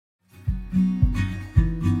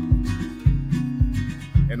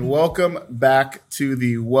and welcome back to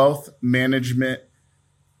the Wealth Management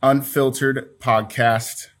Unfiltered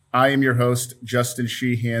podcast. I am your host, Justin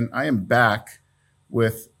Sheehan. I am back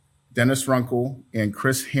with Dennis Runkle and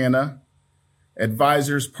Chris Hanna,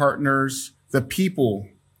 advisors, partners, the people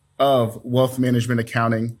of Wealth Management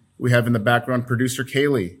Accounting. We have in the background producer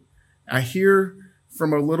Kaylee. I hear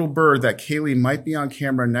from a little bird that Kaylee might be on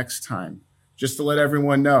camera next time, just to let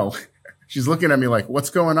everyone know. She's looking at me like, what's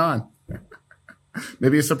going on?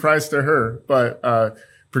 Maybe a surprise to her, but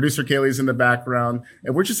producer Kaylee's in the background,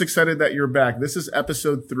 and we're just excited that you're back. This is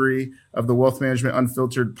episode 3 of the Wealth Management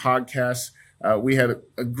Unfiltered podcast. We had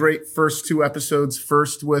a great first 2 episodes,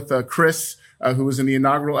 first with Chris, who was in the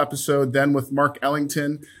inaugural episode, then with Mark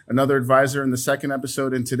Ellington, another advisor in the second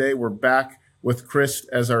episode, and today we're back with Chris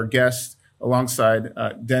as our guest alongside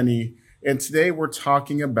Denny. And today we're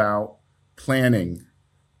talking about planning.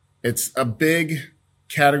 It's a big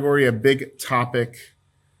category, a big topic,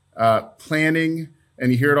 planning.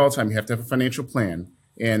 And you hear it all the time. You have to have a financial plan.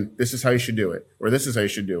 And this is how you should do it. Or this is how you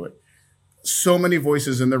should do it. So many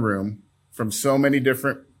voices in the room from so many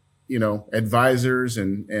different, advisors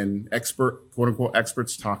and expert, quote unquote,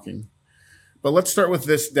 experts talking. But let's start with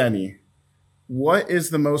this, Denny. What is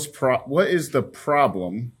the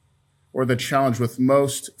problem or the challenge with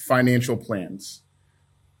most financial plans?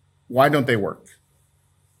 Why don't they work?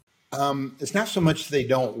 It's not so much they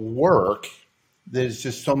don't work. There's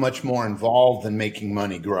just so much more involved than making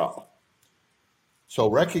money grow. So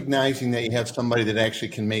recognizing that you have somebody that actually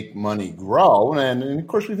can make money grow, and of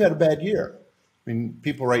course we've had a bad year. I mean,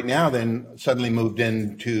 people right now then suddenly moved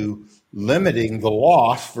into limiting the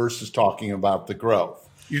loss versus talking about the growth.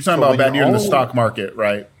 You're talking about a bad year in the stock market,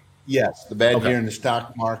 right? Yes, the bad year in the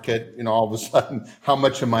stock market, all of a sudden, how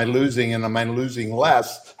much am I losing? And am I losing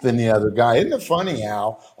less than the other guy? Isn't it funny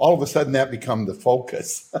how all of a sudden that become the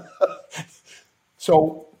focus?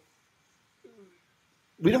 So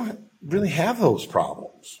we don't really have those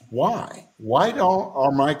problems. Why? Why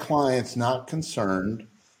are my clients not concerned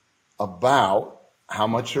about how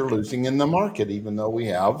much they're losing in the market, even though we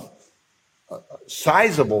have a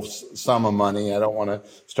sizable sum of money? I don't want to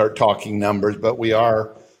start talking numbers, but we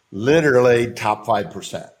are literally top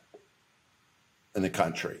 5% in the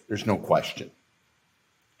country. There's no question.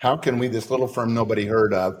 How can we, this little firm nobody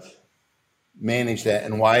heard of, manage that?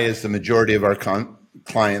 And why is the majority of our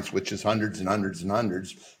clients, which is hundreds and hundreds and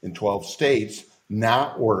hundreds in 12 states,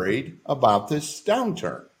 not worried about this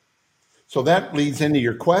downturn? So that leads into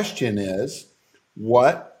your question is,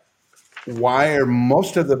 why are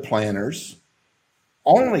most of the planners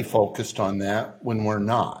only focused on that when we're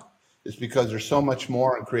not? It's because there's so much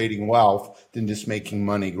more in creating wealth than just making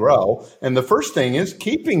money grow. And the first thing is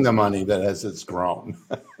keeping the money that it's grown.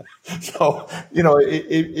 So,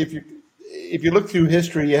 if you look through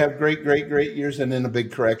history, you have great years and then a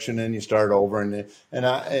big correction and you start over. And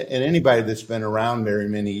anybody that's been around very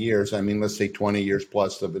many years, I mean, let's say 20 years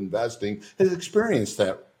plus of investing, has experienced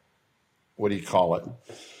that, what do you call it?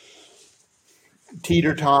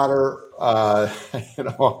 Teeter-totter, always.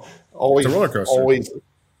 It's a roller coaster. Always.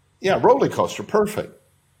 Yeah, roller coaster, perfect.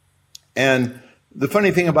 And the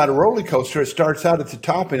funny thing about a roller coaster, it starts out at the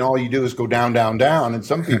top and all you do is go down, down, down. And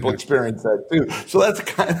some people experience that too. So that's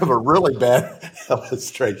kind of a really bad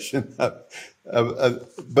illustration. But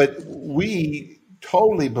we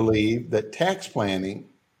totally believe that tax planning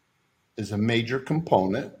is a major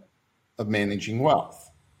component of managing wealth.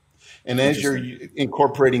 And as you're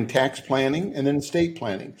incorporating tax planning and then estate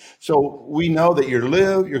planning. So we know that you're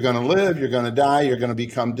going to live, you're going to die, you're going to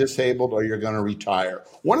become disabled, or you're going to retire.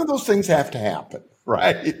 One of those things have to happen,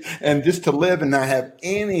 right? And just to live and not have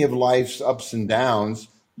any of life's ups and downs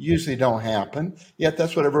usually don't happen, yet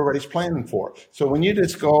that's what everybody's planning for. So when you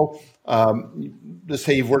just go, let's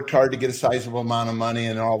say you've worked hard to get a sizable amount of money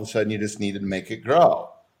and all of a sudden you just needed to make it grow.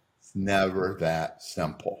 It's never that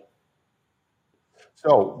simple.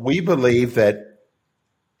 So we believe that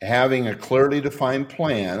having a clearly defined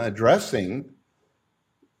plan addressing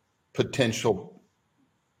potential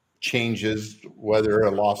changes, whether a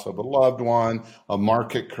loss of a loved one, a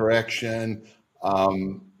market correction,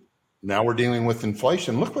 now we're dealing with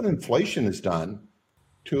inflation. Look what inflation has done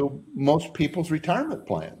to most people's retirement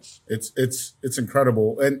plans. It's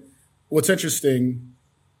incredible. And what's interesting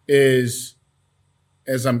is,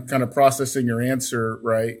 as I'm kind of processing your answer,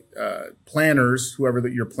 right, planners, whoever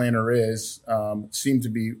that your planner is, seem to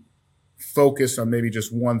be focused on maybe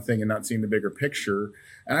just one thing and not seeing the bigger picture.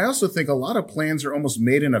 And I also think a lot of plans are almost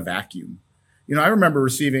made in a vacuum. I remember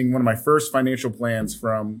receiving one of my first financial plans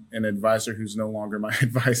from an advisor who's no longer my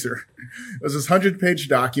advisor. It was this 100-page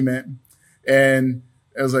document, and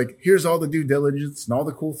I was like, here's all the due diligence and all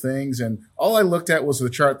the cool things. And all I looked at was the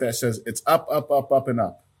chart that says it's up, up, up, up, and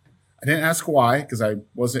up. I didn't ask why because I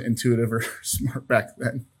wasn't intuitive or smart back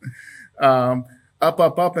then. Up,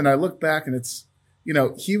 up, up. And I look back and it's,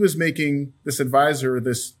 he was making this advisor,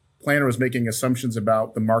 this planner was making assumptions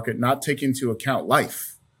about the market, not taking into account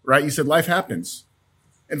life, right? You said life happens.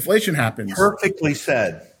 Inflation happens. Perfectly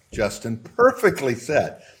said, Justin. Perfectly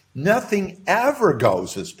said. Nothing ever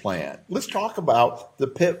goes as planned. Let's talk about the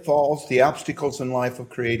pitfalls, the obstacles in life of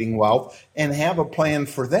creating wealth, and have a plan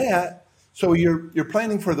for that. So you're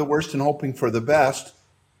planning for the worst and hoping for the best.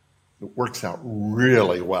 It works out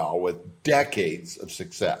really well with decades of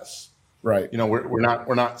success. Right. We're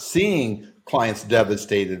not seeing clients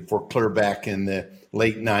devastated for clear back in the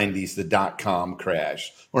late 90s, the dot-com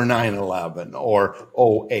crash, or 9/11, or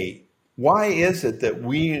 '08. Why is it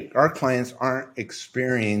that our clients aren't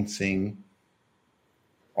experiencing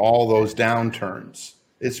all those downturns?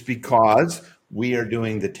 It's because we are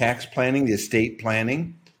doing the tax planning, the estate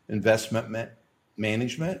planning, investment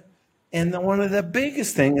management, and one of the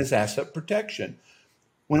biggest thing is asset protection.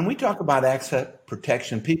 When we talk about asset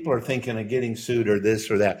protection, people are thinking of getting sued or this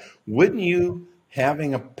or that. Wouldn't you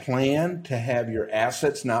having a plan to have your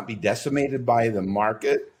assets not be decimated by the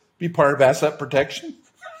market be part of asset protection?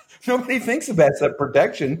 Nobody thinks of asset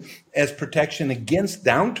protection as protection against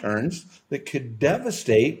downturns that could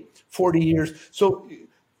devastate 40 years. So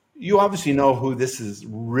you obviously know who this is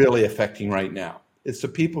really affecting right now. It's the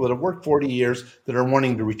people that have worked 40 years that are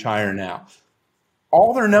wanting to retire now.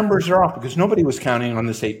 All their numbers are off because nobody was counting on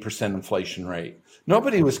this 8% inflation rate.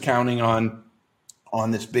 Nobody was counting on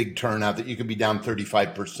this big turnout that you could be down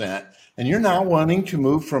 35%. And you're now wanting to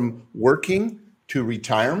move from working to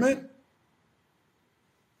retirement.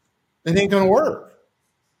 It ain't going to work.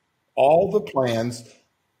 All the plans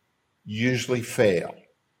usually fail.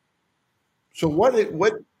 So what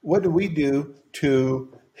do we do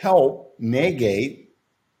to help negate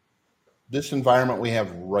this environment we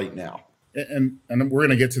have right now? And we're going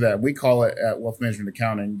to get to that. We call it at Wealth Management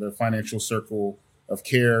Accounting the financial circle of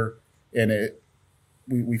care, and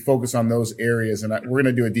we focus on those areas. And we're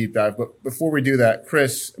going to do a deep dive. But before we do that,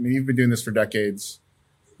 Chris, you've been doing this for decades.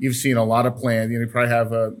 You've seen a lot of plans. You probably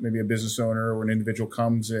have maybe a business owner or an individual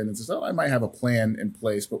comes in and says, "Oh, I might have a plan in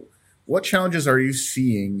place." But what challenges are you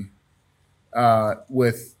seeing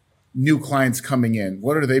with new clients coming in?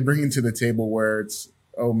 What are they bringing to the table where it's,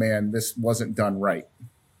 "Oh man, this wasn't done right"?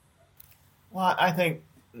 Well, I think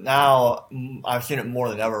now I've seen it more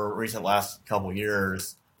than ever recent last couple of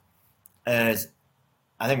years. Is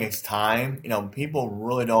I think it's time. People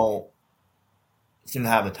really don't seem to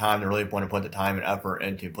have the time to really want to put the time and effort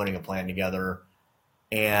into putting a plan together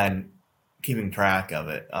and keeping track of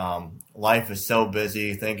it. Life is so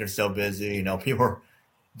busy. Things are so busy. People are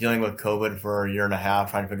dealing with COVID for a year and a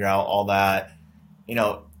half, trying to figure out all that.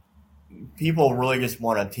 People really just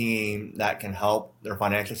want a team that can help their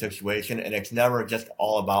financial situation, and it's never just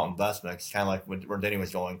all about investments. It's kind of like where Denny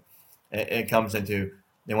was going. It comes into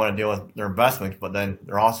they want to deal with their investments, but then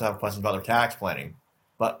they also have questions about their tax planning.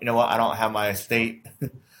 But you know what? I don't have my estate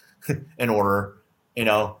in order,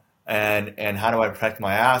 and how do I protect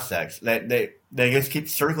my assets? They just keep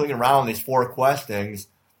circling around these four questions,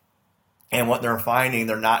 and what they're finding,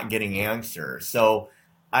 they're not getting answers. So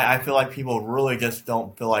I feel like people really just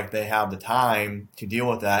don't feel like they have the time to deal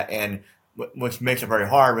with that, and which makes it very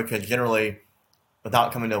hard because generally,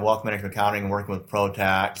 without coming to Wealth Management Accounting and working with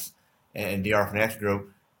ProTax and DR Financial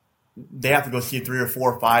Group, they have to go see 3 or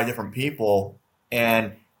 4 or 5 different people.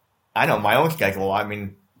 And I know my own schedule. I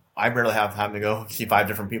barely have time to go see 5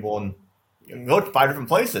 different people and go to 5 different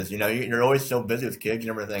places. You're always so busy with kids and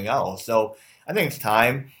everything else. So I think it's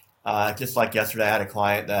time. Just like yesterday, I had a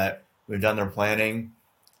client that we've done their planning.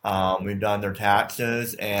 We've done their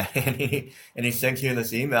taxes, and he sends you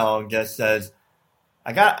this email and just says,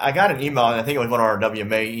 I got an email, and I think it was one of our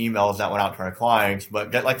WMA emails that went out to our clients,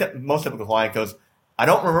 but like that, most typical client goes, I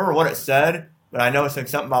don't remember what it said, but I know it said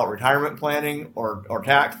something about retirement planning or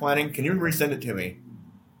tax planning. Can you resend it to me?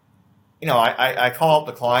 I call up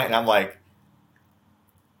the client and I'm like,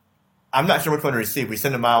 I'm not sure which one to receive. We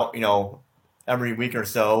send them out, every week or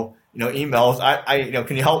so, emails.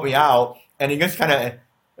 Can you help me out? And he just it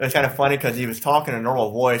was kind of funny because he was talking in a normal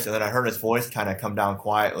voice, and then I heard his voice kind of come down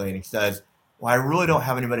quietly, and he says, well, I really don't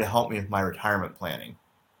have anybody to help me with my retirement planning.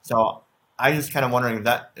 So I just kind of wondering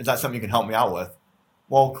is that something you can help me out with?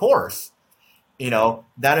 Well, of course.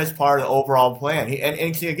 That is part of the overall plan.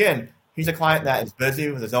 And see, again, he's a client that is busy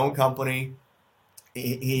with his own company.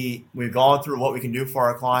 We've gone through what we can do for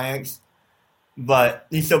our clients, but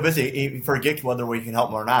he's so busy, he forgets whether we can help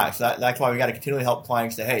him or not. So that's why we got to continually help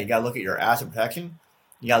clients say, hey, you got to look at your asset protection.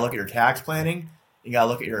 You got to look at your tax planning. You got to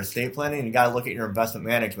look at your estate planning. And you got to look at your investment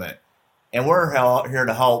management. And we're here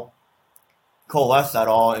to help coalesce that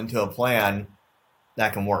all into a plan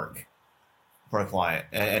that can work for a client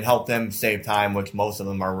and help them save time, which most of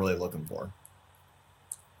them are really looking for.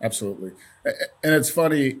 Absolutely. And it's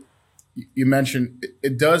funny, you mentioned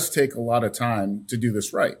it does take a lot of time to do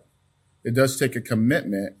this right. It does take a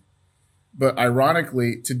commitment, but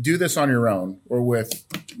ironically, to do this on your own or with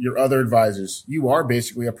your other advisors, you are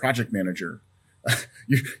basically a project manager.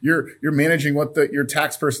 You're managing what your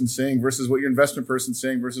tax person's saying versus what your investment person's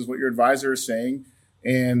saying versus what your advisor is saying.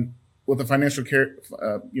 And what the financial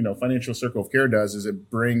circle of care does is it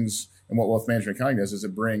brings, and what wealth management accounting does is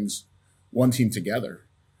it brings one team together.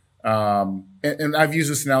 And I've used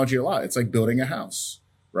this analogy a lot. It's like building a house,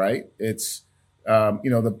 right? It's,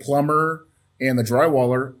 the plumber and the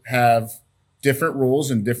drywaller have different rules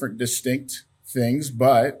and different distinct things.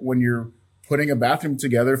 But when you're putting a bathroom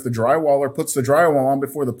together, if the drywaller puts the drywall on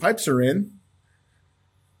before the pipes are in,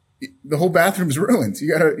 the whole bathroom's ruined.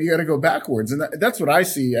 You gotta go backwards. And that's what I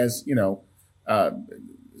see as, in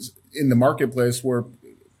the marketplace where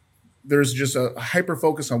there's just a hyper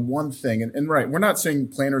focus on one thing. And right, we're not saying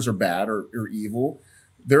planners are bad or evil.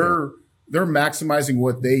 They're maximizing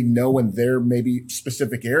what they know in their maybe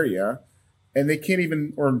specific area, and they can't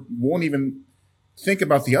even or won't even think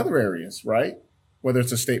about the other areas, right? Whether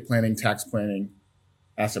it's estate planning, tax planning,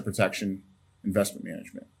 asset protection, investment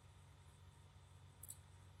management.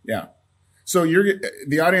 Yeah. So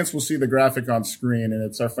the audience will see the graphic on screen, and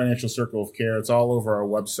it's our financial circle of care. It's all over our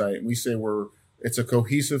website. We say it's a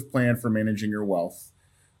cohesive plan for managing your wealth.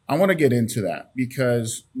 I want to get into that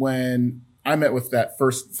because when I met with that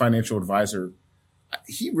first financial advisor,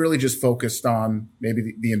 he really just focused on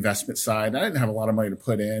maybe the investment side. I didn't have a lot of money to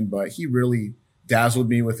put in, but he really dazzled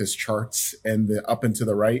me with his charts and the up and to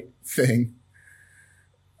the right thing.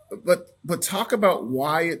 But talk about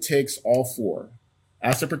why it takes all four: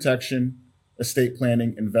 asset protection, estate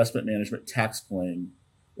planning, investment management, tax planning.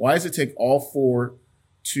 Why does it take all four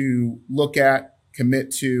to look at,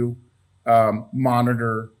 commit to,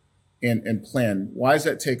 monitor, and plan? Why does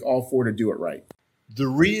that take all four to do it right? The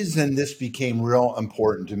reason this became real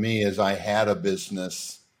important to me is I had a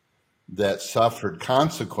business that suffered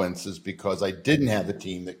consequences because I didn't have a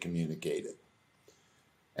team that communicated.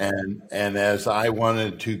 And as I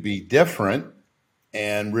wanted to be different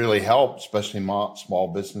and really help, especially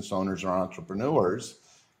small business owners or entrepreneurs,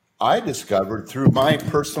 I discovered through my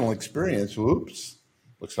personal experience, looks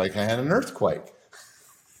like I had an earthquake.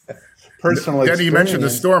 Danny, you mentioned the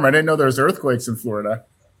storm. I didn't know there was earthquakes in Florida.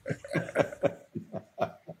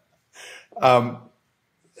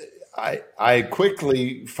 I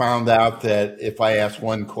quickly found out that if I asked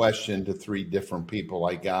one question to three different people,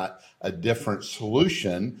 I got a different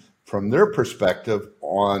solution from their perspective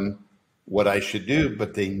on what I should do,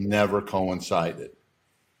 but they never coincided.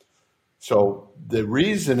 So the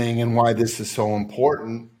reasoning and why this is so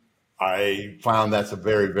important, I found that's a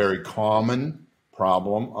very, very common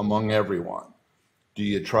problem among everyone. Do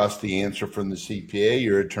you trust the answer from the CPA,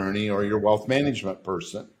 your attorney, or your wealth management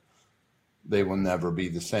person? They will never be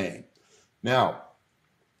the same. Now,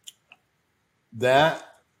 that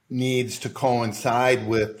needs to coincide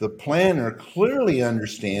with the planner clearly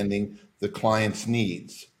understanding the client's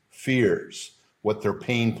needs, fears, what their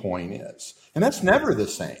pain point is. And that's never the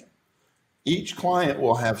same. Each client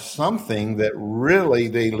will have something that really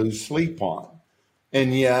they lose sleep on.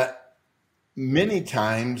 And yet, many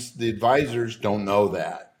times the advisors don't know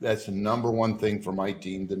that. That's the number one thing for my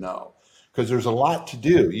team to know, because there's a lot to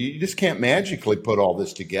do. You just can't magically put all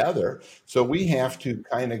this together. So we have to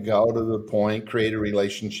kind of go to the point, create a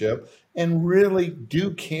relationship, and really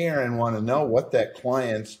do care and want to know what that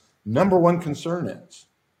client's number one concern is.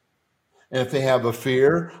 And if they have a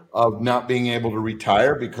fear of not being able to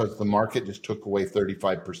retire because the market just took away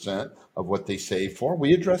 35% of what they saved for,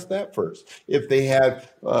 we address that first. If they had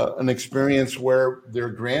an experience where their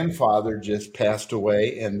grandfather just passed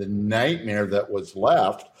away and the nightmare that was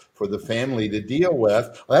left for the family to deal with,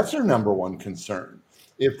 well, that's their number one concern.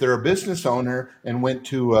 If they're a business owner and went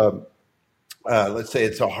to, let's say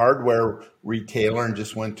it's a hardware retailer and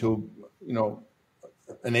just went to,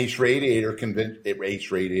 an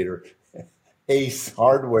Ace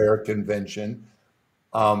Hardware convention,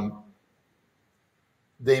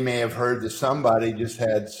 they may have heard that somebody just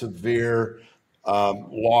had severe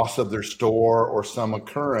loss of their store or some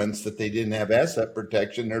occurrence that they didn't have asset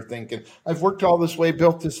protection. They're thinking, I've worked all this way,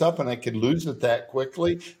 built this up, and I could lose it that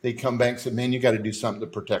quickly. They come back and say, man, you got to do something to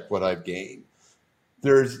protect what I've gained.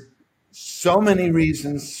 There's so many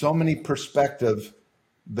reasons, so many perspectives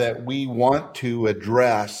that we want to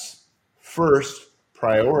address first,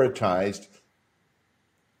 prioritized,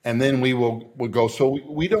 and then we'll go. So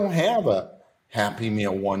we don't have a happy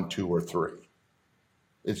meal 1, 2, or 3.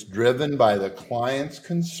 It's driven by the client's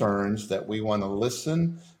concerns that we want to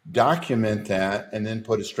listen, document that, and then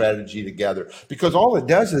put a strategy together. Because all it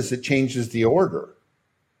does is it changes the order.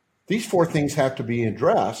 These 4 things have to be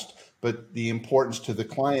addressed, but the importance to the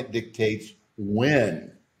client dictates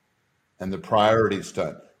when and the priorities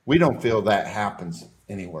done. We don't feel that happens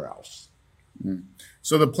anywhere else.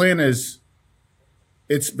 So the plan is,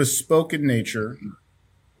 it's bespoke in nature.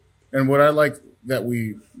 And what I like that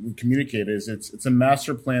we communicate is it's a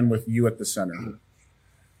master plan with you at the center.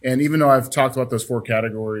 And even though I've talked about those 4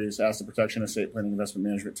 categories, asset protection, estate planning, investment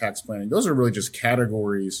management, tax planning, those are really just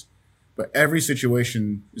categories, but every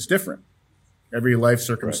situation is different. Every life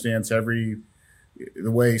circumstance, Right.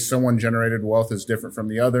 The way someone generated wealth is different from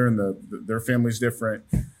the other, and their family's different.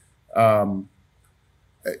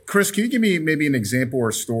 Chris, can you give me maybe an example or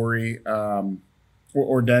a story,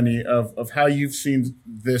 or Denny, of how you've seen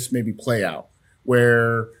this maybe play out,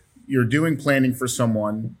 where you're doing planning for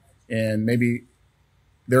someone and maybe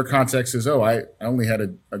their context is, I only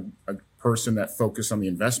had a person that focused on the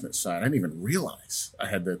investment side. I didn't even realize I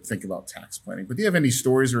had to think about tax planning. But do you have any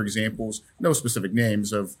stories or examples, no specific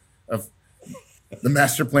names, of the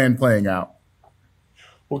master plan playing out?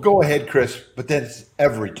 Well, go ahead, Chris, but that's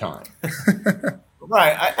every time.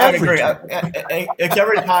 Right, I agree. It's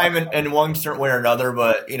every time in one certain way or another,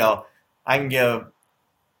 but I can give,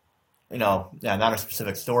 not a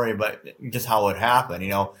specific story, but just how it happened.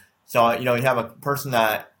 So you have a person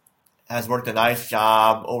that has worked a nice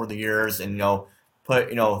job over the years, and put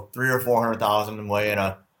 300,000 or 400,000 away in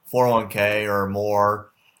a 401k or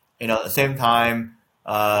more. At the same time,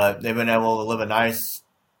 they've been able to live a nice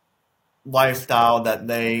lifestyle that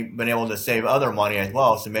they've been able to save other money as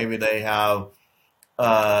well. So maybe they have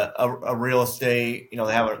a real estate, they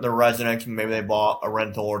have their residence, maybe they bought a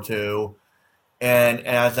rental or 2. And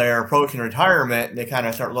as they're approaching retirement, they kind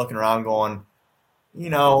of start looking around going,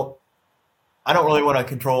 I don't really want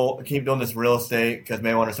to keep doing this real estate because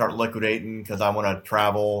maybe I want to start liquidating because I want to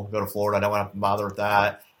travel, go to Florida. I don't want to bother with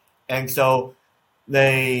that. And so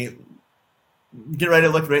they get ready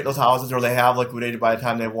to liquidate those houses, or they have liquidated by the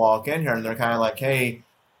time they walk in here, and they're kind of like, hey,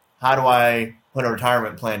 how do I put a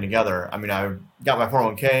retirement plan together? I mean, I've got my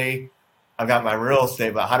 401k, I've got my real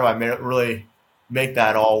estate, but how do I really make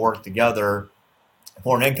that all work together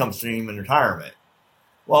for an income stream in retirement?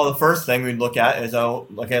 Well, the first thing we'd look at is,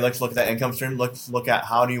 let's look at that income stream. Let's look at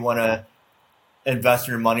how do you want to invest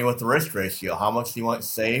your money with the risk ratio. How much do you want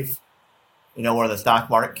safe? Where the stock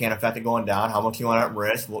market can't affect it going down. How much do you want at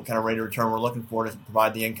risk? What kind of rate of return we're looking for to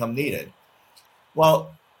provide the income needed?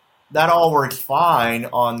 Well, that all works fine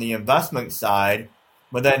on the investment side.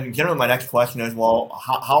 But then generally my next question is, well,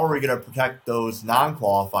 how are we going to protect those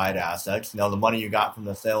non-qualified assets? The money you got from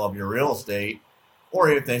the sale of your real estate, or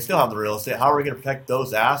if they still have the real estate, how are we going to protect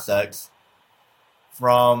those assets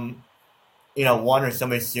from, one, or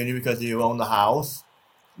somebody suing you because you own the house,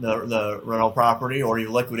 the rental property, or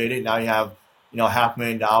you liquidate it. Now you have,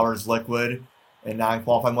 $500,000 liquid and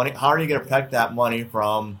non-qualified money. How are you going to protect that money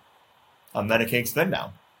from a Medicaid spend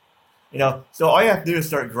down? So all you have to do is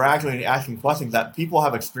start gradually asking questions that people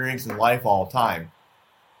have experienced in life all the time.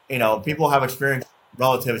 People have experienced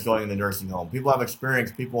relatives going in the nursing home. People have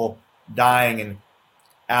experienced people dying and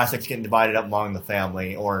assets getting divided up among the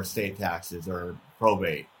family, or estate taxes or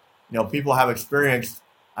probate. People have experienced,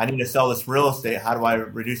 I need to sell this real estate. How do I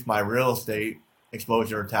reduce my real estate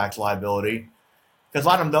exposure or tax liability? Because a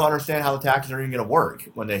lot of them don't understand how the taxes are even going to work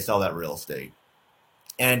when they sell that real estate.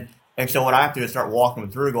 And so what I have to do is start walking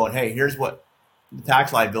them through, going, hey, here's what the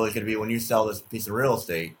tax liability is going to be when you sell this piece of real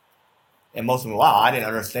estate. And most of them, wow, I didn't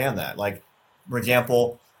understand that. Like, for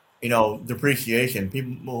example, depreciation.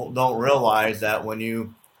 People don't realize that when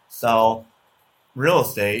you sell real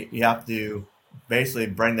estate, you have to basically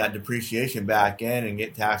bring that depreciation back in and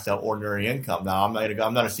get taxed out ordinary income. Now, I'm not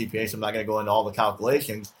a CPA, so I'm not going to go into all the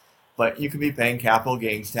calculations, but you could be paying capital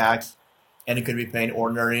gains tax, and you could be paying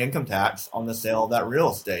ordinary income tax on the sale of that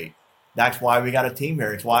real estate. That's why we got a team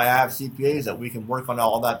here. It's why I have CPAs, that we can work on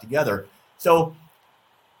all that together. So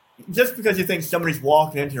just because you think somebody's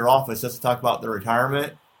walking into your office just to talk about their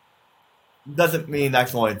retirement doesn't mean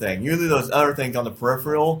that's the only thing. Usually those other things on the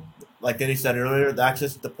peripheral, like Denny said earlier, that's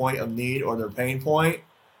just the point of need or their pain point.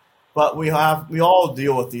 But we all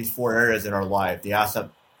deal with these 4 areas in our life: the asset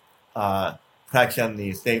protection, the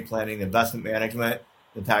estate planning, the investment management,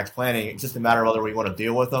 the tax planning. It's just a matter of whether we want to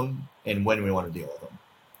deal with them and when we want to deal with them.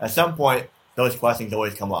 At some point, those questions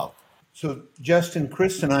always come up. So, Justin,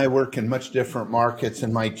 Chris and I work in much different markets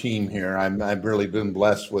in my team here. I've really been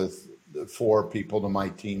blessed with the 4 people to my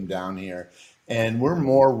team down here, and we're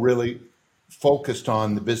more really focused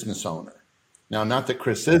on the business owner. Now, not that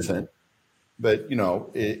Chris isn't, but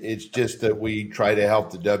it's just that we try to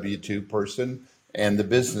help the W-2 person and the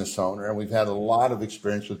business owner, and we've had a lot of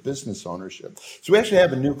experience with business ownership. So we actually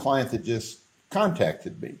have a new client that just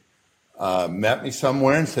contacted me, met me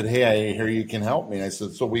somewhere and said, "Hey, I hear you can help me." And I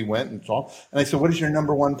said, so we went and talked, and I said, "What is your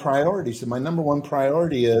number one priority?" He said, "My number one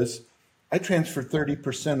priority is I transferred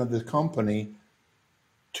 30% of the company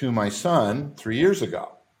to my son 3 years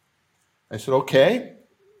ago." I said, "Okay,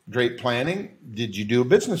 great planning. Did you do a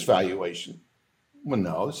business valuation?" "Well,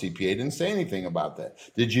 no, the CPA didn't say anything about that."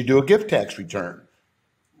 "Did you do a gift tax return?"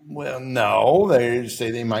 "Well, no, they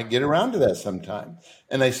say they might get around to that sometime."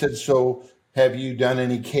 And I said, "So have you done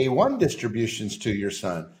any K-1 distributions to your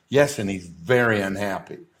son?" "Yes, and he's very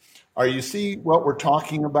unhappy." Are you see what we're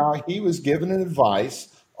talking about? He was given an advice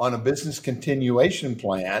on a business continuation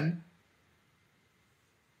plan,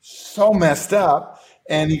 so messed up.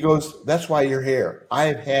 And he goes, "That's why you're here.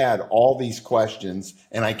 I've had all these questions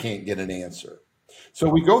and I can't get an answer." So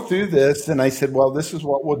we go through this, and I said, "Well, this is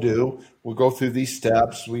what we'll do. We'll go through these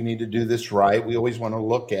steps. We need to do this right. We always want to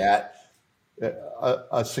look at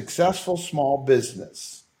a successful small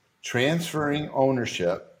business transferring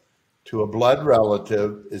ownership to a blood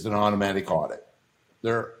relative is an automatic audit.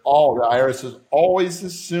 The IRS is always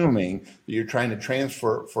assuming that you're trying to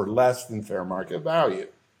transfer for less than fair market value."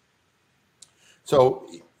 So,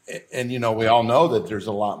 and we all know that there's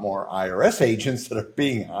a lot more IRS agents that are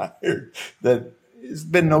being hired that it's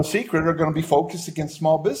been no secret are going to be focused against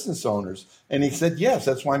small business owners. And he said, "Yes,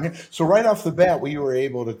 that's why I'm here." So right off the bat, we were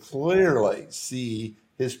able to clearly see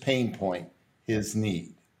his pain point, his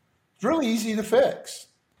need. It's really easy to fix.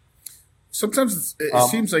 Sometimes it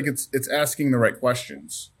seems like it's asking the right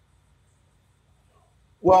questions.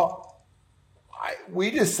 Well,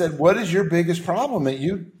 we just said, "What is your biggest problem that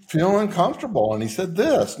you feel uncomfortable?" And he said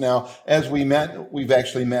this. Now, as we've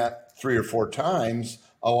actually met 3 or 4 times,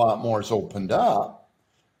 a lot more has opened up.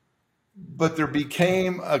 But there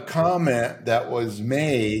became a comment that was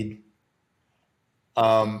made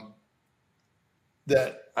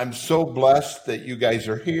that I'm so blessed that you guys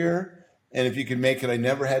are here. And if you could make it, I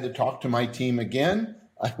never had to talk to my team again,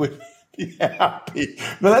 I would be happy.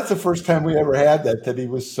 Now, that's the first time we ever had that he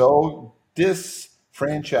was so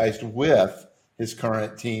disfranchised with his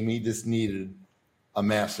current team. He just needed a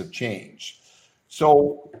massive change.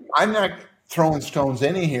 So I'm not throwing stones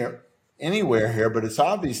anywhere here, but it's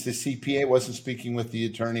obvious the CPA wasn't speaking with the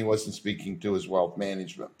attorney, wasn't speaking to his wealth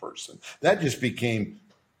management person. That just became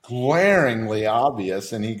glaringly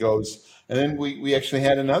obvious. And he goes, and then we actually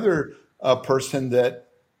had another person that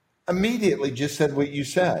immediately just said what you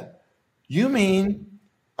said. "You mean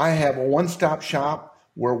I have a one-stop shop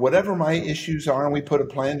where whatever my issues are, and we put a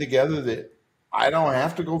plan together that I don't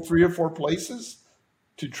have to go 3 or 4 places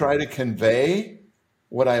to try to convey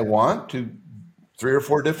what I want to 3 or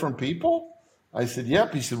 4 different people?" I said,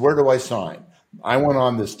 "Yep." He said, "Where do I sign? I want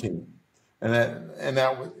on this team." And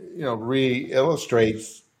that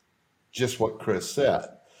re-illustrates just what Chris said.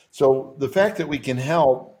 So the fact that we can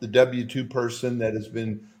help the W-2 person that has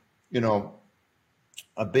been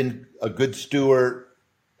a good steward,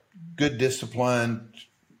 good discipline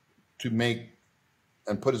to make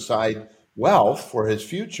and put aside wealth for his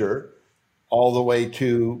future, all the way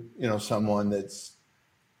to someone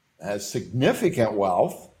has significant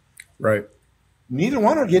wealth. Right. Neither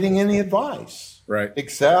one are getting any advice. Right.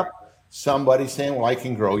 Except somebody saying, "Well, I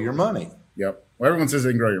can grow your money." Yep. Well, everyone says they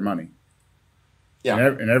can grow your money. Yeah.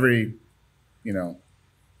 And every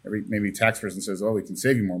maybe tax person says, "Oh, we can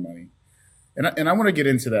save you more money." And I want to get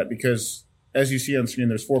into that because, as you see on screen,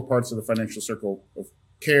 there's 4 parts of the financial circle of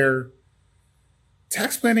care.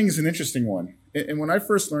 Tax planning is an interesting one. And when I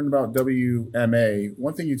first learned about WMA,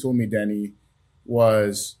 one thing you told me, Denny,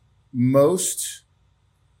 was most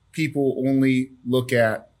people only look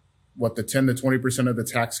at the 10 to 20% of the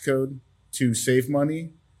tax code to save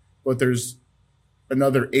money, but there's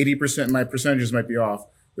another 80%, my percentages might be off.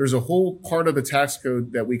 There's a whole part of the tax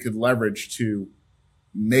code that we could leverage to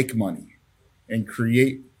make money and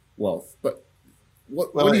create wealth. But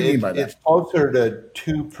what do you mean by that? It's closer to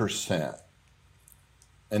 2%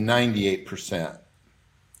 and 98%.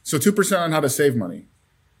 So 2% on how to save money.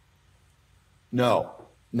 No,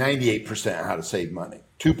 98% on how to save money.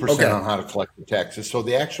 2% on how to collect the taxes. So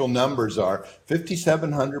the actual numbers are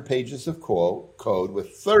 5,700 pages of code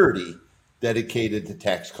with 30 dedicated to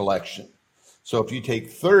tax collection. So if you take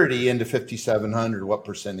 30 into 5,700, what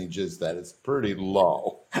percentage is that? It's pretty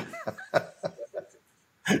low.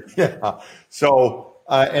 Yeah. So,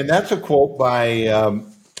 and that's a quote by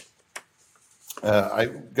I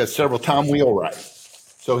got several. Tom Wheelwright.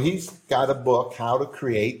 So he's got a book, How to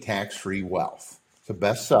Create Tax-Free Wealth. It's a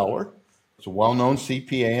bestseller. It's a well-known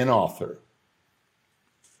CPA and author.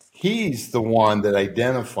 He's the one that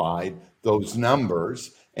identified those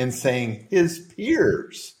numbers and saying his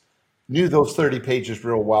peers knew those 30 pages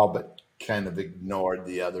real well, but kind of ignored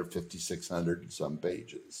the other 5,600 and some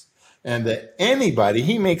pages. And that anybody,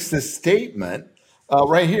 he makes this statement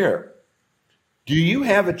right here. Do you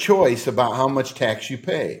have a choice about how much tax you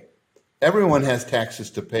pay? Everyone has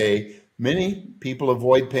taxes to pay. Many people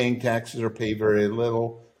avoid paying taxes or pay very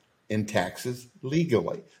little in taxes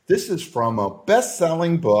legally. This is from a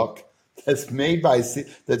best-selling book that's written by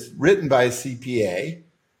a CPA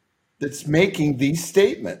that's making these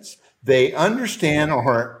statements. They understand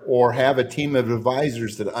or have a team of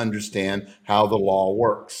advisors that understand how the law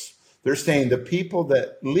works. They're saying the people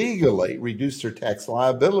that legally reduce their tax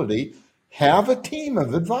liability have a team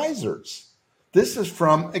of advisors. This is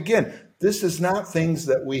from, again, this is not things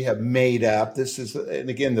that we have made up. This is, and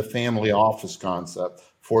again, the family office concept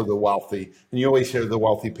for the wealthy. And you always hear the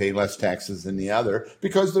wealthy pay less taxes than the other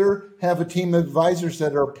because they have a team of advisors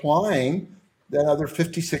that are applying that other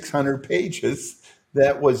 5,600 pages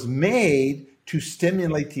that was made to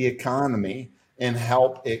stimulate the economy and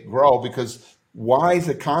help it grow, because wise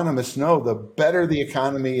economists know the better the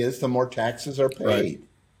economy is, the more taxes are paid. Right.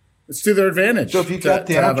 It's to their advantage so if you got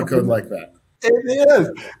to have a code like that. It is.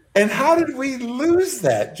 And how did we lose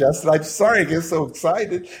that, Justin? I'm sorry, I get so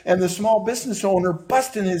excited. And the small business owner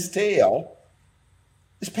busting his tail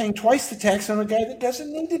is paying twice the tax on a guy that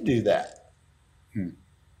doesn't need to do that.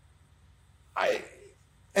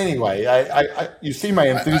 Anyway, you see my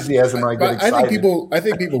enthusiasm when I get excited. I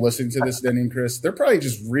think people listening to this, Denny and Chris, they're probably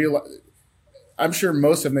just I'm sure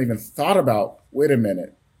most haven't even thought about, wait a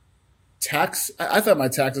minute, I thought my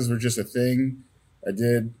taxes were just a thing I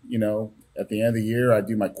did, at the end of the year. I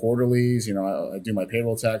do my quarterlies, I do my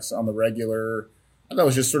payroll tax on the regular. I thought it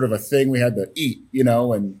was just sort of a thing we had to eat,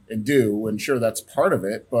 and do. And sure, that's part of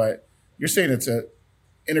it. But you're saying it's an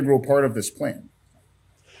integral part of this plan.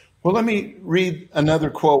 Well, let me read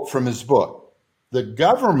another quote from his book. The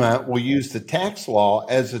government will use the tax law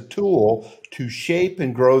as a tool to shape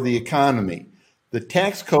and grow the economy. The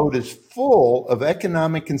tax code is full of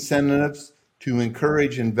economic incentives to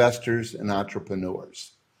encourage investors and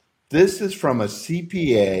entrepreneurs. This is from a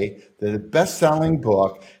CPA, the best-selling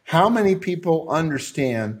book. How many people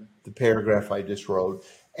understand the paragraph I just wrote,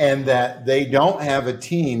 and that they don't have a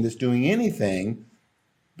team that's doing anything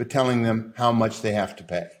but telling them how much they have to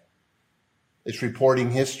pay? It's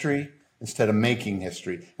reporting history instead of making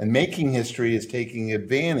history. And making history is taking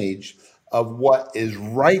advantage of what is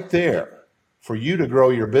right there for you to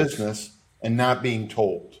grow your business and not being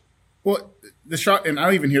told. Well, and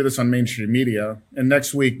I even hear this on mainstream media. And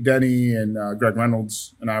next week, Denny and Greg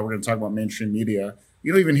Reynolds and I were going to talk about mainstream media.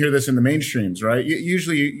 You don't even hear this in the mainstreams, right?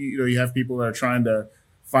 Usually, you have people that are trying to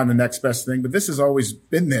find the next best thing, but this has always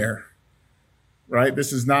been there, right?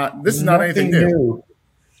 This is not anything new.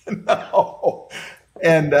 No.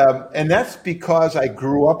 And that's because I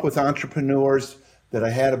grew up with entrepreneurs, that I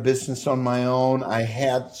had a business on my own. I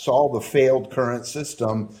saw the failed current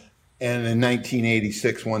system, and in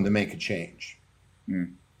 1986 wanted to make a change.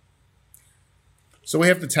 So we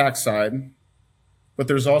have the tax side, but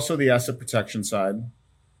there's also the asset protection side.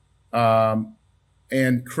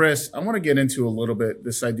 And Chris, I want to get into a little bit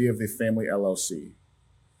this idea of the family LLC.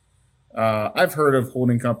 I've heard of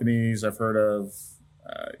holding companies. I've heard of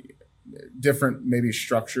different maybe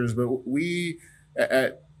structures, but we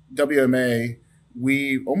at WMA,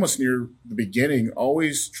 we almost near the beginning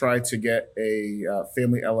always try to get a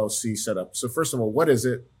family LLC set up. So first of all, what is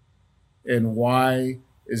it, and why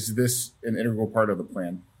is this an integral part of the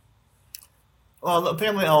plan? Well, the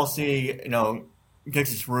family LLC,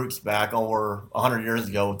 gets its roots back over 100 years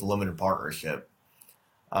ago with the limited partnership.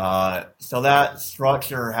 So that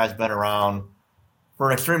structure has been around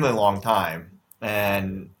for an extremely long time.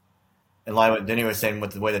 And in line with what Denny was saying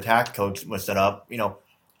with the way the tax code was set up,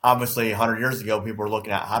 obviously 100 years ago, people were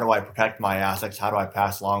looking at how do I protect my assets? How do I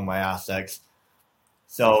pass along my assets?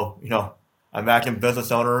 So, I imagine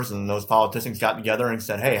business owners and those politicians got together and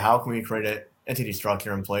said, hey, how can we create an entity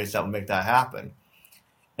structure in place that will make that happen?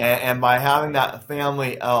 And by having that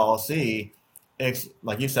family LLC, it's,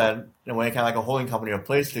 like you said, in a way, kind of like a holding company, a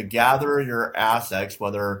place to gather your assets,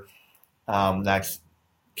 whether that's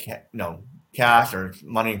cash or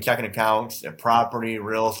money in checking accounts, property,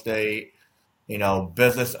 real estate,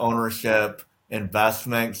 business ownership,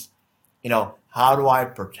 investments. How do I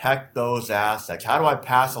protect those assets? How do I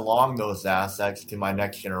pass along those assets to my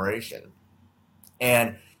next generation?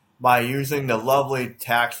 And by using the lovely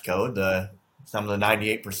tax code, the some of the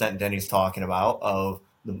 98% Denny's talking about of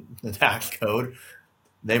the tax code,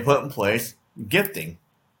 they put in place gifting.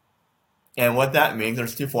 And what that means,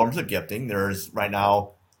 there's two forms of gifting. There's right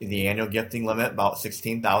now the annual gifting limit, about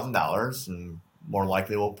 $16,000, and more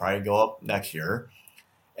likely will probably go up next year.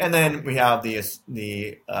 And then we have the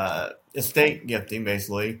estate gifting,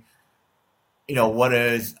 basically. What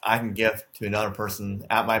is I can gift to another person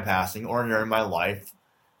at my passing or during my life.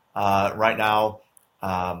 Right now,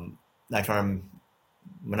 my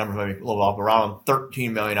number might be a little off, around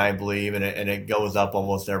 13 million, I believe, and it goes up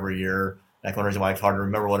almost every year. That's one reason why it's hard to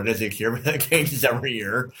remember what it is each year, but it changes every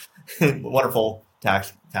year. Wonderful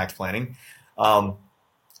tax planning.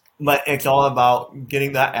 But it's all about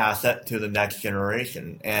getting that asset to the next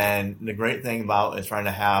generation. And the great thing about is trying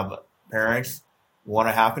to have parents want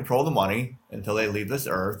to have control of the money until they leave this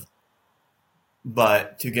earth.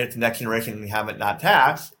 But to get to the next generation and have it not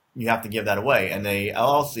taxed, you have to give that away. And the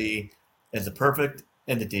LLC is the perfect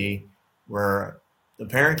entity where the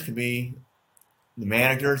parents can be the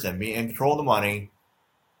managers and be in control of the money,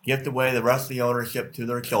 gift away the rest of the ownership to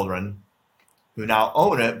their children who now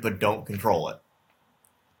own it but don't control it.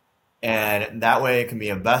 And that way it can be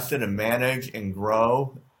invested and managed and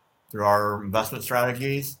grow through our investment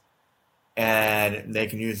strategies. And they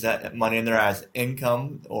can use that money in there as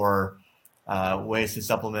income or ways to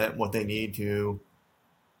supplement what they need to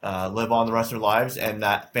live on the rest of their lives. And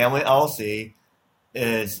that family LLC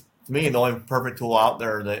is, to me, the only perfect tool out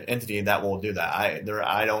there, the entity that will do that.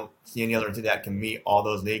 I don't see any other entity that can meet all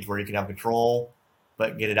those needs where you can have control,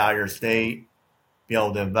 but get it out of your estate, be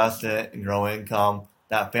able to invest in it and grow income.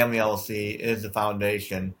 That family LLC is the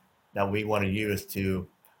foundation that we want to use to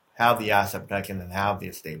have the asset protection and have the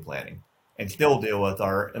estate planning and still deal with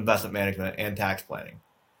our investment management and tax planning.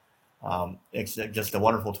 It's just a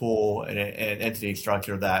wonderful tool and an entity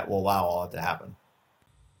structure that will allow all that to happen.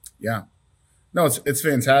 Yeah. No, it's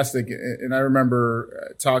fantastic. And I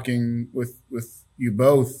remember talking with you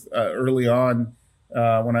both early on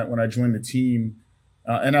when I joined the team,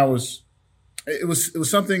 and it was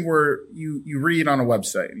something where you read on a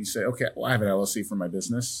website and you say, okay, well, I have an LLC for my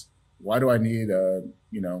business. Why do I need a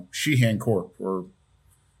Sheehan Corp or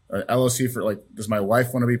an LLC for, like, does my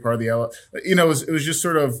wife want to be part of the LLC? It was just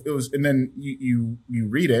sort of, and then you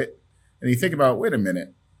read it and you think about, wait a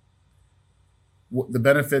minute, the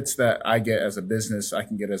benefits that I get as a business, I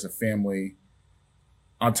can get as a family,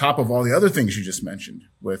 on top of all the other things you just mentioned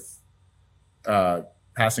with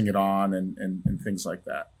passing it on and things like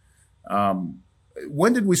that.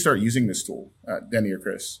 When did we start using this tool, Denny or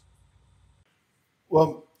Chris?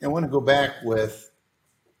 Well, I want to go back with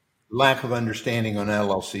lack of understanding on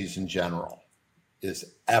LLCs in general is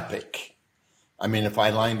epic. I mean, if I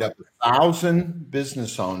lined up 1,000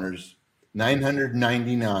 business owners,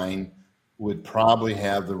 999 would probably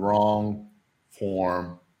have the wrong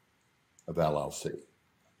form of LLC.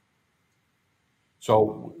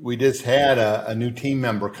 So we just had a new team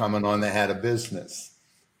member coming on that had a business.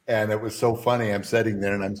 And it was so funny. I'm sitting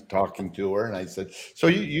there and I'm talking to her and I said, so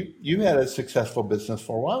you had a successful business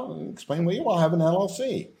for a while. Explain, well, I have an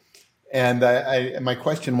LLC. And my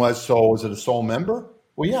question was, so was it a sole member?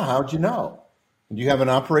 Well, yeah, how'd you know? Do you have an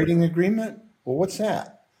operating agreement? Well, what's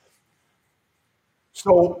that?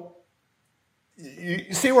 So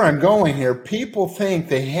you see where I'm going here. People think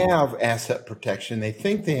they have asset protection. They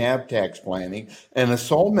think they have tax planning. And a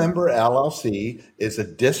sole member LLC is a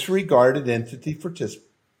disregarded entity for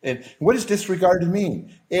and what does disregarded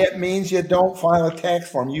mean? It means you don't file a tax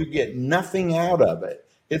form. You get nothing out of it.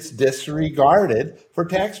 It's disregarded for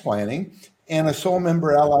tax planning. And a sole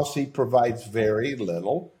member LLC provides very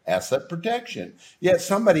little asset protection. Yet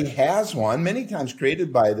somebody has one, many times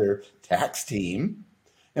created by their tax team.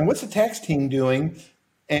 And what's the tax team doing?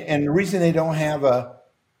 And the reason they don't have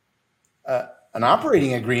an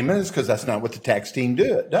operating agreement is because that's not what the tax team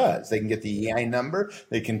does. They can get the EI number.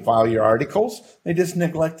 They can file your articles. They just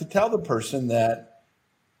neglect to tell the person that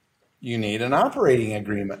you need an operating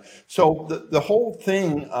agreement. So the whole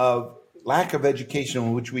thing of lack of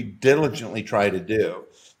education, which we diligently try to do,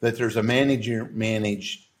 that there's a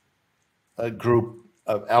managed group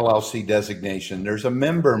of LLC designation. There's a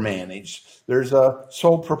member managed. There's a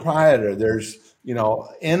sole proprietor. There's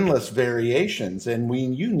endless variations, and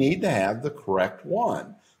you need to have the correct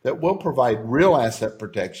one that will provide real asset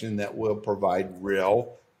protection, that will provide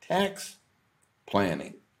real tax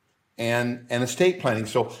planning and estate planning.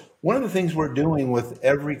 So one of the things we're doing with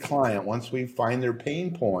every client, once we find their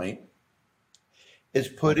pain point, is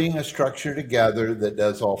putting a structure together that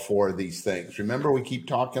does all four of these things. Remember, we keep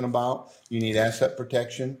talking about you need asset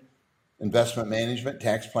protection, investment management,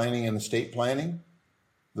 tax planning, and estate planning.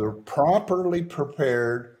 The properly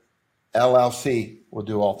prepared LLC will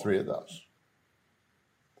do all three of those.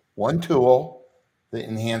 One tool that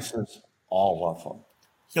enhances all of them.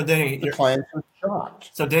 So Danny, The clients are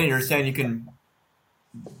shocked. So Danny, you're saying you can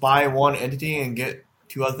buy one entity and get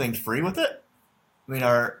two other things free with it? I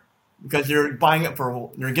mean, because you're getting it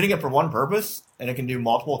for one purpose and it can do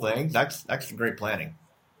multiple things. That's great planning.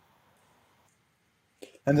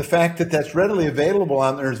 And the fact that that's readily available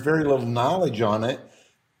on there's very little knowledge on it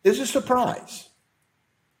is a surprise.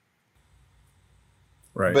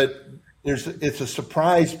 Right. But it's a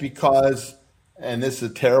surprise because, and this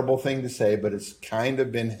is a terrible thing to say, but it's kind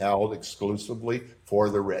of been held exclusively for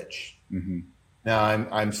the rich. Mm-hmm. Now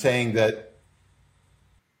I'm saying that.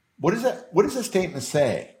 What does the statement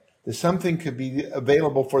say? That something could be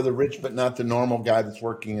available for the rich, but not the normal guy that's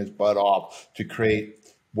working his butt off to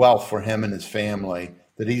create wealth for him and his family,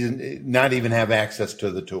 that he's not even have access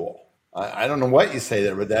to the tool. I don't know what you say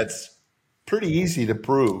there, but that's pretty easy to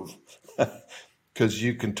prove. Because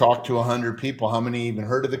you can talk to 100 people, how many even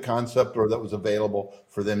heard of the concept or that was available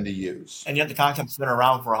for them to use? And yet the concept's been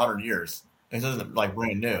around for 100 years. This isn't like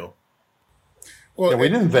brand new. Well, yeah, we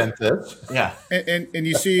didn't invent this. Yeah. And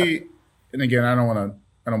you see, and again, I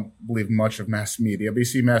don't believe much of mass media, but you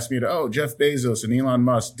see mass media, oh, Jeff Bezos and Elon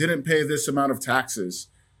Musk didn't pay this amount of taxes,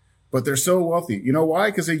 but they're so wealthy. You know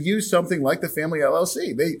why? Because they use something like the family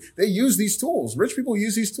LLC. They use these tools. Rich people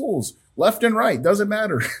use these tools left and right. Doesn't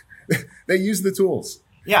matter. They use the tools.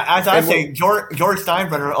 Yeah, as I say, George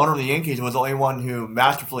Steinbrenner, owner of the Yankees, was the only one who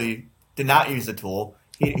masterfully did not use the tool.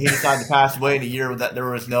 He decided to pass away in a year that there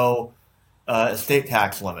was no estate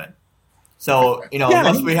tax limit. So,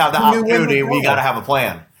 once we have the opportunity, we got to have a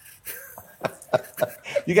plan.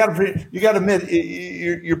 You got to admit,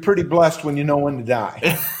 you're pretty blessed when you know when to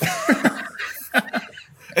die.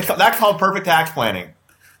 That's called perfect tax planning.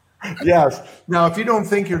 Yes. Now, if you don't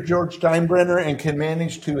think you're George Steinbrenner and can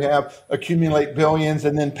manage to accumulate billions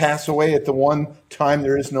and then pass away at the one time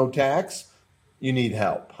there is no tax, you need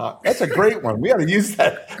help. Huh? That's a great one. We ought to use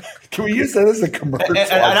that. Can we use that as a commercial?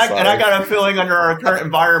 And I got a feeling under our current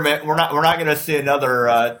environment, we're not going to see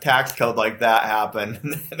another tax code like that happen.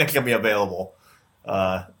 That's going to be available.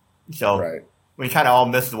 So right. We kind of all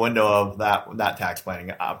missed the window of that tax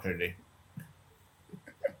planning opportunity.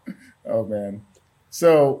 Oh man.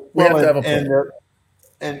 So we have to have a plan.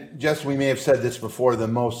 And just, we may have said this before, the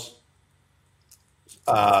most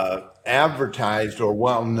advertised or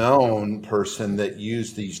well-known person that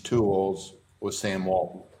used these tools was Sam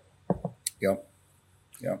Walton. Yep.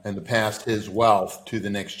 And to pass his wealth to the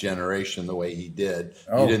next generation the way he did.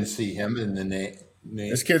 Oh. You didn't see him in the name.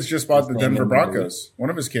 His kids just bought the Denver Broncos. One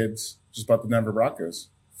of his kids just bought the Denver Broncos.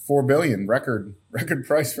 $4 billion record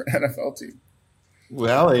price for an NFL team.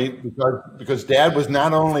 Well, because Dad was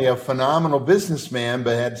not only a phenomenal businessman,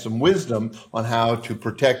 but had some wisdom on how to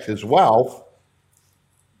protect his wealth,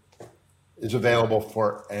 is available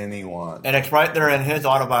for anyone. And it's right there in his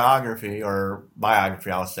autobiography, or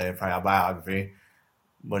biography, I'll say, probably a biography.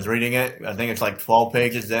 Was reading it. I think it's like 12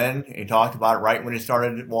 pages in. He talked about it right when he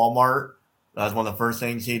started at Walmart. That was one of the first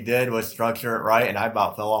things he did, was structure it right, and I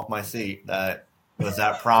about fell off my seat that it was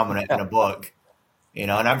that prominent in a book. And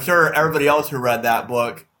I'm sure everybody else who read that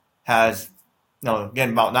book has,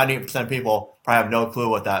 again, about 98% of people probably have no clue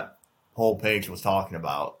what that whole page was talking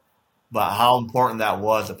about, but how important that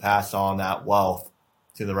was to pass on that wealth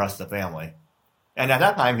to the rest of the family. And at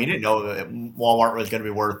that time, he didn't know that Walmart was going to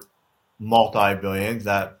be worth multi-billions,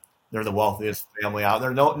 that they're the wealthiest family out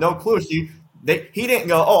there. No clue. He didn't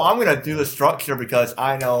go, oh, I'm going to do the structure because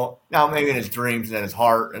I know. Now, maybe in his dreams and in his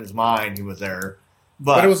heart and his mind, he was there.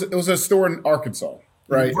 But it was a store in Arkansas,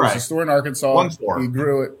 right? It was a store in Arkansas. One store. He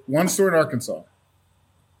grew it. One store in Arkansas.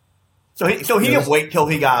 So he didn't wait till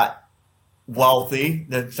he got wealthy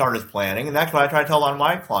to start his planning, and that's what I try to tell a lot of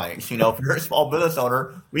my clients. If you're a small business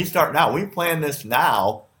owner, we start now. We plan this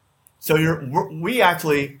now. So we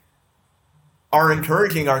actually are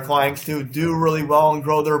encouraging our clients to do really well and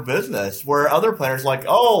grow their business, where other planners are like,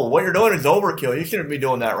 oh, what you're doing is overkill. You shouldn't be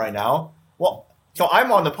doing that right now. Well, so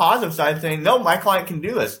I'm on the positive side saying, no, my client can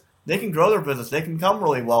do this. They can grow their business. They can become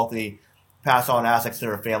really wealthy, pass on assets to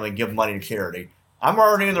their family, give money to charity. I'm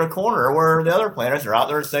already in their corner, where the other planners are out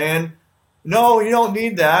there saying, no, you don't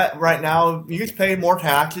need that right now. You just pay more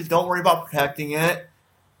taxes. Don't worry about protecting it.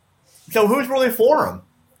 So who's really for them?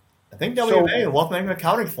 I think WMA and Wealth Management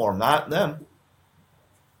Accounting for them, not them.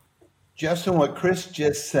 Justin, what Chris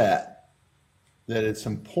just said, that it's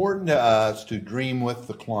important to us to dream with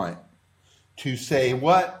the client. To say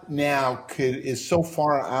what now is so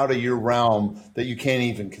far out of your realm that you can't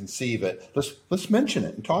even conceive it. Let's mention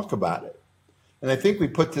it and talk about it. And I think we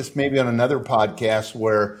put this maybe on another podcast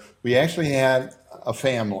where we actually had a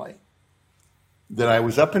family that I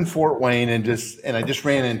was up in Fort Wayne and I just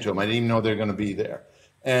ran into them. I didn't even know they were going to be there.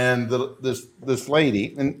 And this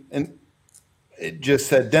lady and it just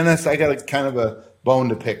said, Dennis, I got a kind of a bone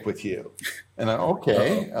to pick with you. And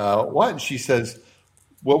okay, what? And she says,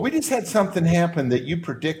 well, we just had something happen that you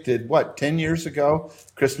predicted, 10 years ago?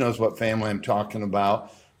 Chris knows what family I'm talking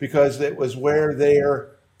about, because it was where they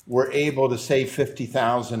were able to save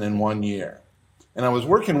 $50,000 in 1 year. And I was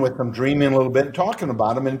working with them, dreaming a little bit and talking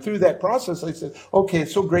about them. And through that process, I said, okay,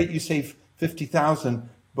 it's so great you save $50,000,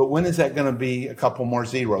 but when is that going to be a couple more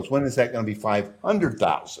zeros? When is that going to be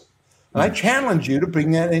 $500,000? And I challenge you to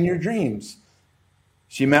bring that in your dreams.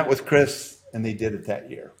 She met with Chris and they did it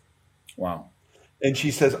that year. Wow. And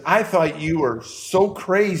she says, I thought you were so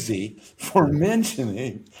crazy for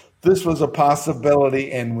mentioning this was a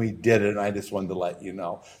possibility, and we did it. And I just wanted to let you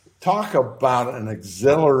know. Talk about an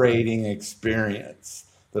exhilarating experience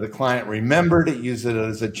that a client remembered it, used it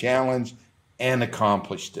as a challenge, and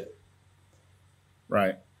accomplished it.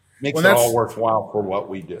 Right. Makes it all worthwhile for what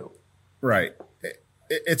we do. Right.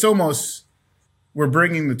 It's almost, we're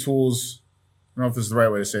bringing the tools, I don't know if this is the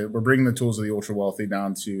right way to say it, we're bringing the tools of the ultra wealthy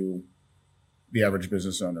down to the average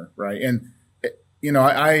business owner, right? And,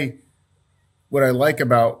 what I like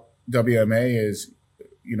about WMA is,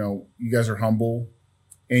 you guys are humble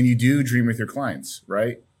and you do dream with your clients,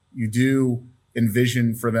 right? You do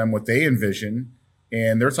envision for them what they envision,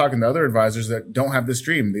 and they're talking to other advisors that don't have this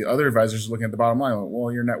dream. The other advisors are looking at the bottom line,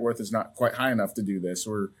 well, your net worth is not quite high enough to do this,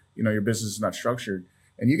 or, your business is not structured.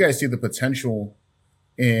 And you guys see the potential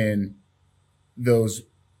in those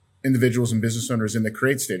individuals and business owners in the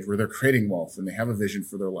create stage where they're creating wealth and they have a vision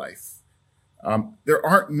for their life. There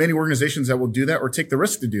aren't many organizations that will do that or take the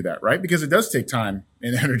risk to do that, right? Because it does take time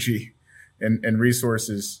and energy and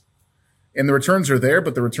resources, and the returns are there,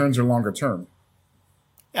 but the returns are longer term.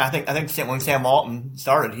 Yeah, I think when Sam Walton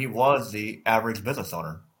started, he was the average business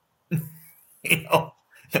owner. Like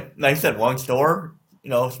I said, one store,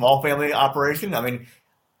 small family operation. I mean,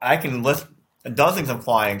 I can list dozens of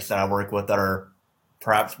clients that I work with that are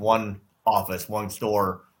perhaps one office, one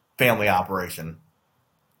store, family operation.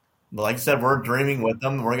 But like I said, we're dreaming with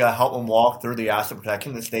them. We're going to help them walk through the asset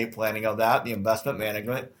protection, the estate planning of that, the investment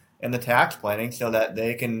management, and the tax planning so that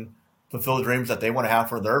they can fulfill the dreams that they want to have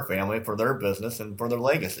for their family, for their business, and for their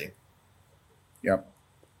legacy. Yep.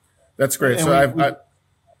 That's great. And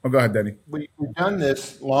so go ahead, Denny. We've done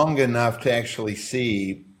this long enough to actually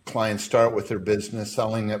see clients start with their business,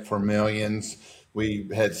 selling it for millions. We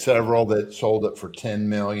had several that sold it for $10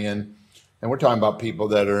 million. And we're talking about people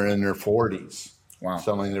that are in their 40s, wow,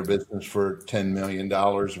 selling their business for $10 million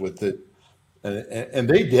with it. And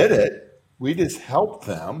they did it. We just helped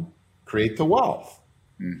them create the wealth.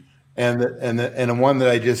 Mm. And the one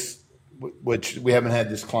that which we haven't had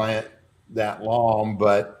this client that long,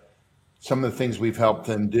 but some of the things we've helped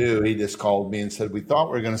them do, he just called me and said, we thought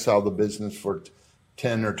we were going to sell the business for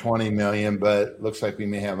 10 or 20 million, but it looks like we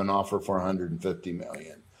may have an offer for 150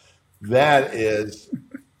 million. That is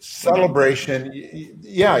celebration.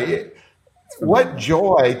 Yeah. What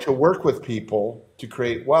joy to work with people to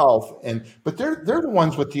create wealth. But they're the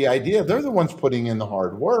ones with the idea. They're the ones putting in the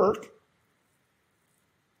hard work.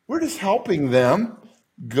 We're just helping them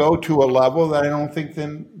go to a level that I don't think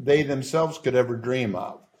they themselves could ever dream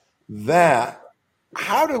of.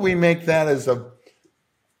 How do we make that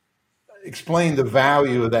explain the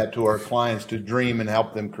value of that to our clients to dream and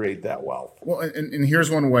help them create that wealth? Well, and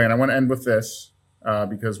here's one way, and I want to end with this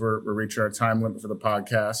because we're reaching our time limit for the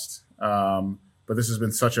podcast. But this has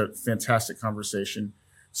been such a fantastic conversation.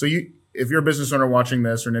 So if you're a business owner watching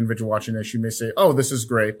this or an individual watching this, you may say, oh, this is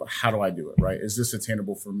great, but how do I do it, right? Is this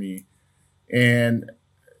attainable for me? And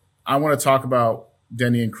I want to talk about,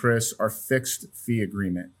 Denny and Chris, our fixed fee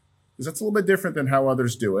agreement, because that's a little bit different than how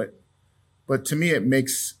others do it. But to me, it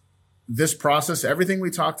makes this process, everything we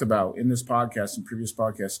talked about in this podcast and previous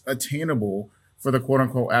podcasts, attainable for the quote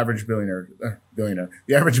unquote average billionaire, the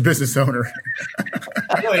average business owner.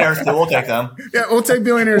 Billionaires too, we'll take them. Yeah, we'll take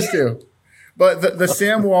billionaires too. But the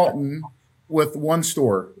Sam Walton with one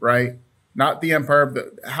store, right? Not the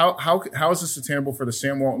empire. How is this attainable for the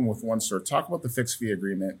Sam Walton with one store? Talk about the fixed fee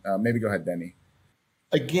agreement. Maybe go ahead, Denny.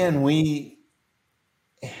 Again, we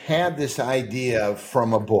had this idea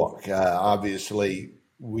from a book. Obviously,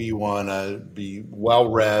 we want to be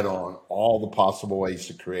well read on all the possible ways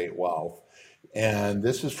to create wealth. And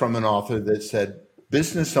this is from an author that said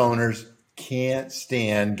business owners can't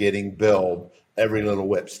stand getting billed every little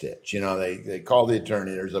whip stitch. They call the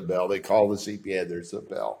attorney, there's a bill. They call the CPA, there's a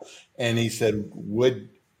bill. And he said,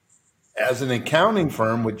 as an accounting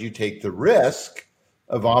firm, would you take the risk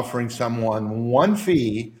of offering someone one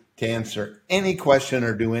fee to answer any question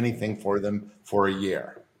or do anything for them for a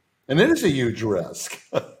year. And it is a huge risk.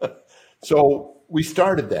 So we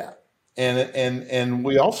started that. And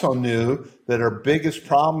we also knew that our biggest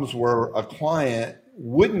problems were a client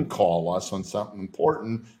wouldn't call us on something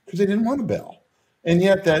important because they didn't want a bill. And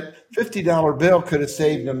yet that $50 bill could have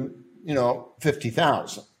saved them,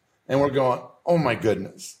 $50,000. And we're going, oh my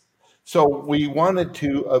goodness. So we wanted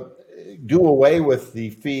to do away with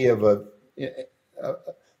the fear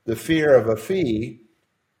of a fee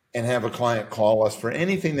and have a client call us for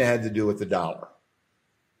anything that had to do with the dollar.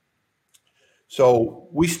 So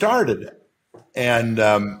we started it, and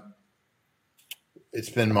it's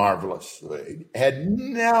been marvelous. I had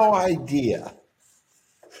no idea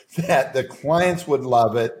that the clients would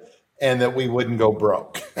love it and that we wouldn't go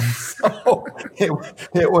broke. So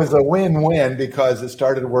it was a win-win because it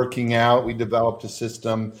started working out. We developed a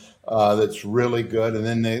system that's really good. And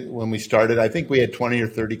then when we started, I think we had 20 or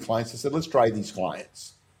 30 clients. I said, let's try these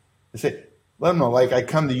clients. I said, let them know, like I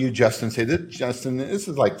come to you, Justin, say, Justin, this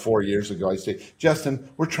is like 4 years ago. I say, Justin,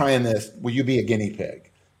 we're trying this. Will you be a guinea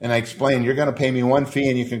pig? And I explain, you're going to pay me one fee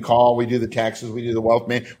and you can call. We do the taxes. We do the wealth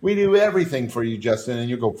man. We do everything for you, Justin. And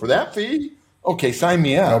you go, for that fee? Okay, sign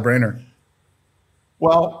me up. No brainer.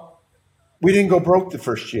 Well, we didn't go broke the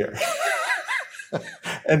first year.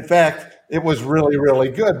 In fact, it was really, really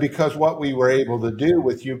good because what we were able to do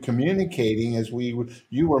with you communicating is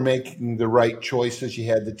you were making the right choices. You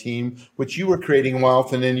had the team, which you were creating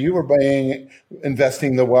wealth, and then you were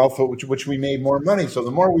investing the wealth, which we made more money. So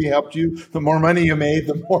the more we helped you, the more money you made,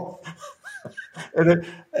 the more. And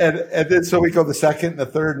then so we go the second and the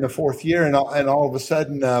third and the fourth year, and all of a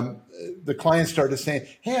sudden the clients started saying,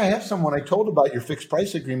 hey, I have someone I told about your fixed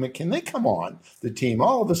price agreement. Can they come on the team?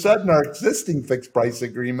 All of a sudden our existing fixed price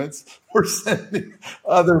agreements were sending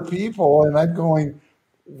other people, and I'm going,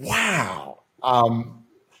 wow.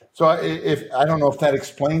 So if I don't know if that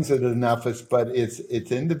explains it enough, but it's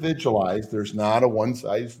individualized. There's not a one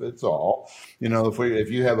size fits all. If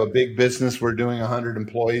you have a big business, we're doing 100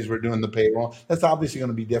 employees, we're doing the payroll. That's obviously going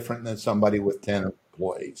to be different than somebody with 10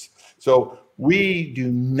 employees. So we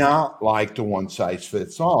do not like the one size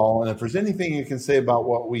fits all. And if there's anything you can say about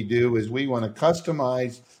what we do is we want to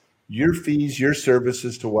customize your fees, your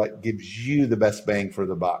services to what gives you the best bang for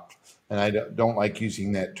the buck. And I don't like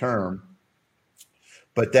using that term.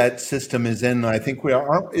 But that system is in, I think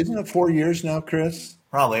isn't it 4 years now, Chris?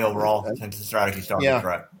 Probably overall since the strategy started, yeah.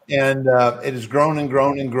 Correct. And it has grown and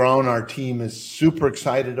grown and grown. Our team is super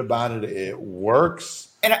excited about it. It works.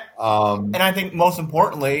 And I think most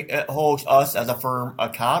importantly, it holds us as a firm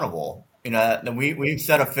accountable. We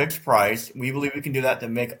set a fixed price. We believe we can do that to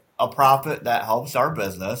make a profit that helps our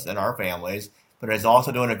business and our families, but it's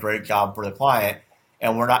also doing a great job for the client.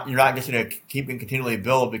 And you're not just going to keep and continually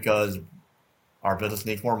build because our business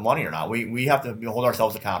needs more money or not. We have to hold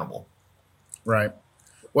ourselves accountable. Right.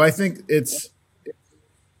 Well, I think it's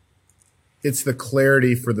the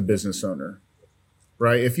clarity for the business owner,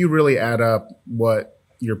 right? If you really add up what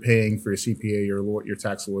you're paying for your CPA, your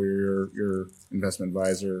tax lawyer, your investment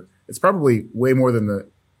advisor, it's probably way more than the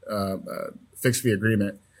fixed fee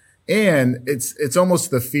agreement. And it's almost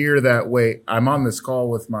the fear that, wait, I'm on this call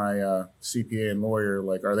with my CPA and lawyer.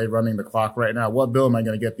 Like, are they running the clock right now? What bill am I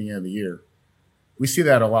going to get at the end of the year? We see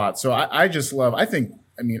that a lot. So I think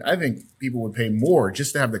people would pay more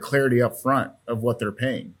just to have the clarity up front of what they're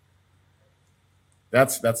paying.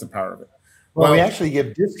 That's the power of it. Well, we actually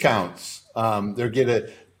give discounts. Especially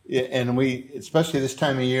this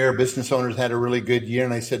time of year, business owners had a really good year.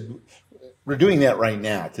 And I said, we're doing that right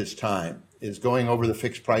now at this time, is going over the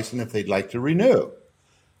fixed price and if they'd like to renew.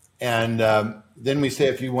 And then we say,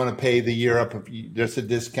 if you want to pay the year up, there's a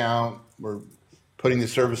discount. We're putting the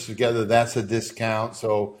service together, that's a discount.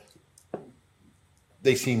 So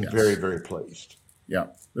they seem very, very pleased. Yeah,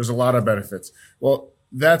 there's a lot of benefits. Well,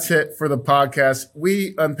 that's it for the podcast.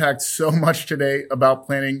 We unpacked so much today about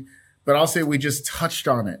planning, but I'll say we just touched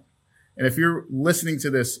on it. And if you're listening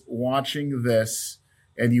to this, watching this,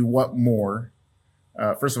 and you want more,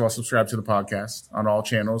 first of all, subscribe to the podcast on all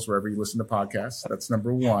channels, wherever you listen to podcasts. That's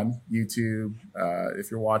number one. YouTube, if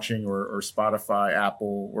you're watching, or Spotify,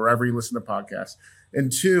 Apple, wherever you listen to podcasts.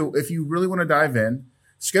 And two, if you really want to dive in,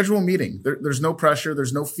 schedule a meeting. There's no pressure.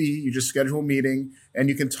 There's no fee. You just schedule a meeting and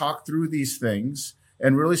you can talk through these things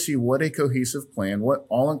and really see what a cohesive plan, what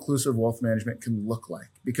all-inclusive wealth management can look like.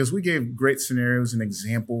 Because we gave great scenarios and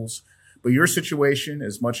examples, but your situation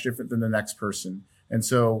is much different than the next person. And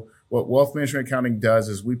so what Wealth Management Accounting does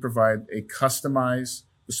is we provide a customized,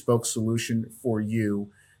 bespoke solution for you.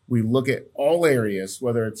 We look at all areas,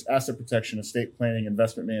 whether it's asset protection, estate planning,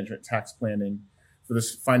 investment management, tax planning, for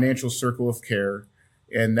this financial circle of care.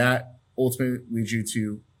 And that ultimately leads you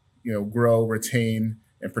to grow, retain,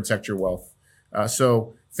 and protect your wealth.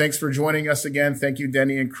 So thanks for joining us again. Thank you,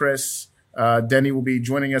 Denny and Chris. Denny will be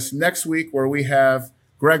joining us next week, where we have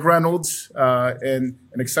Greg Reynolds and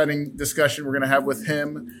an exciting discussion we're going to have with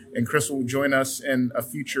him. And Chris will join us in a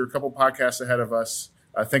future couple podcasts ahead of us.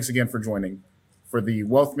 Thanks again for joining for the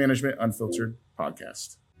Wealth Management Unfiltered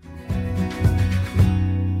podcast.